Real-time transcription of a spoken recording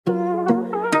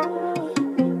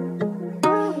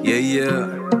Yeah.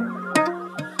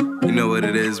 You know what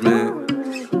it is, man.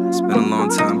 It's been a long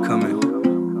time coming.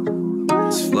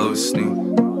 It's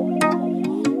Flowesny.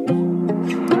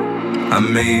 I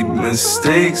made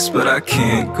mistakes, but I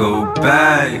can't go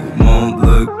back. Won't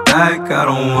look back, I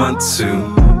don't want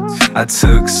to. I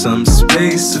took some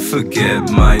space to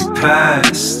forget my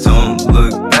past. Don't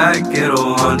look back,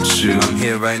 it'll haunt you. I'm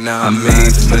here right now. I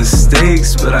made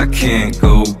mistakes, but I can't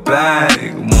go back.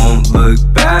 Won't look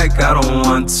back, I don't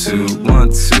want to.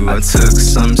 I took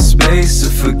some space to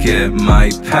forget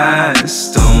my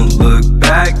past. Don't look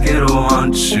back, it'll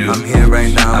haunt you. I'm here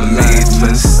right now. I made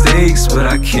mistakes, but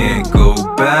I can't go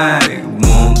back.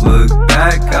 Won't look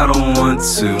back, I don't want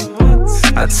to.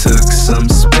 I took some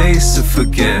space to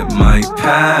forget my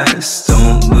past.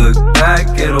 Don't look back,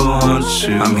 it'll haunt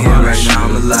you. I'm here right now,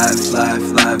 I'm alive, live.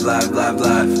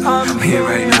 I'm here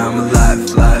right now, I'm alive,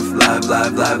 live.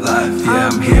 Yeah,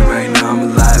 I'm here right now, I'm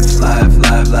alive, live.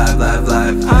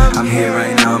 I'm here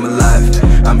right now, I'm alive.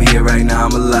 I'm here right now,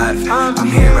 I'm alive. I'm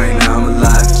here right now, I'm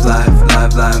alive,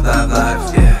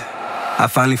 live. Yeah. I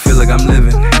finally feel like I'm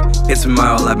living. It's been my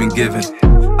all I've been given.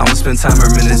 I won't spend time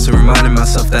reminiscing, reminding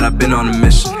myself that I've been on a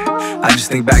mission. I just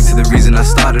think back to the reason I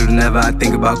started whenever I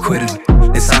think about quitting.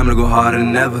 It's time to go harder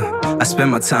than ever. I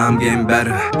spend my time getting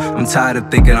better. I'm tired of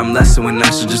thinking I'm less than when I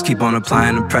should just keep on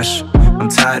applying the pressure. I'm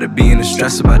tired of being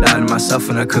stressed about doubting myself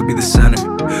when I could be the center.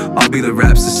 I'll be the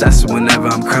rap successor whenever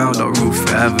I'm crowned, I'll rule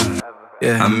forever.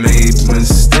 Yeah. I made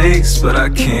mistakes, but I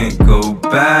can't go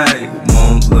back.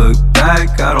 Won't look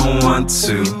back, I don't want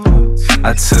to.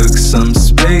 I took some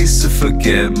space to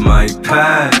forget my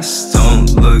past. Don't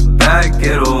look back,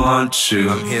 it'll haunt you.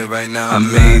 I'm here right now. I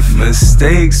made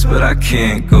mistakes, but I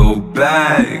can't go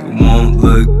back. Won't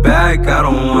look back, I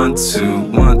don't want to.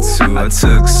 I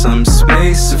took some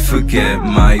space to forget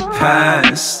my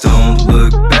past. Don't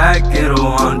look back,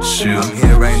 it'll haunt you. I'm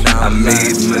here right now. I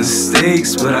made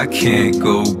mistakes, but I can't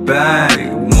go back.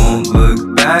 Won't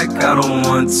look back, I don't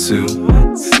want to.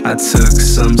 I took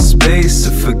some space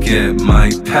to forget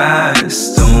my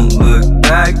past. Don't look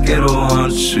back, it'll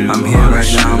haunt you. I'm here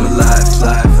right now, I'm alive,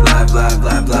 live.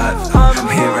 I'm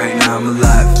here right now, I'm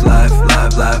alive, live.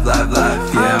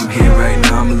 Yeah, I'm here right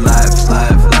now, I'm alive,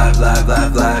 live.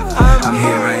 I'm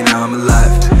here right now, I'm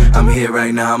alive. I'm here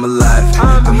right now, I'm alive.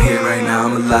 I'm here right now,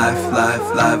 I'm alive,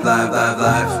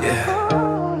 live. Yeah.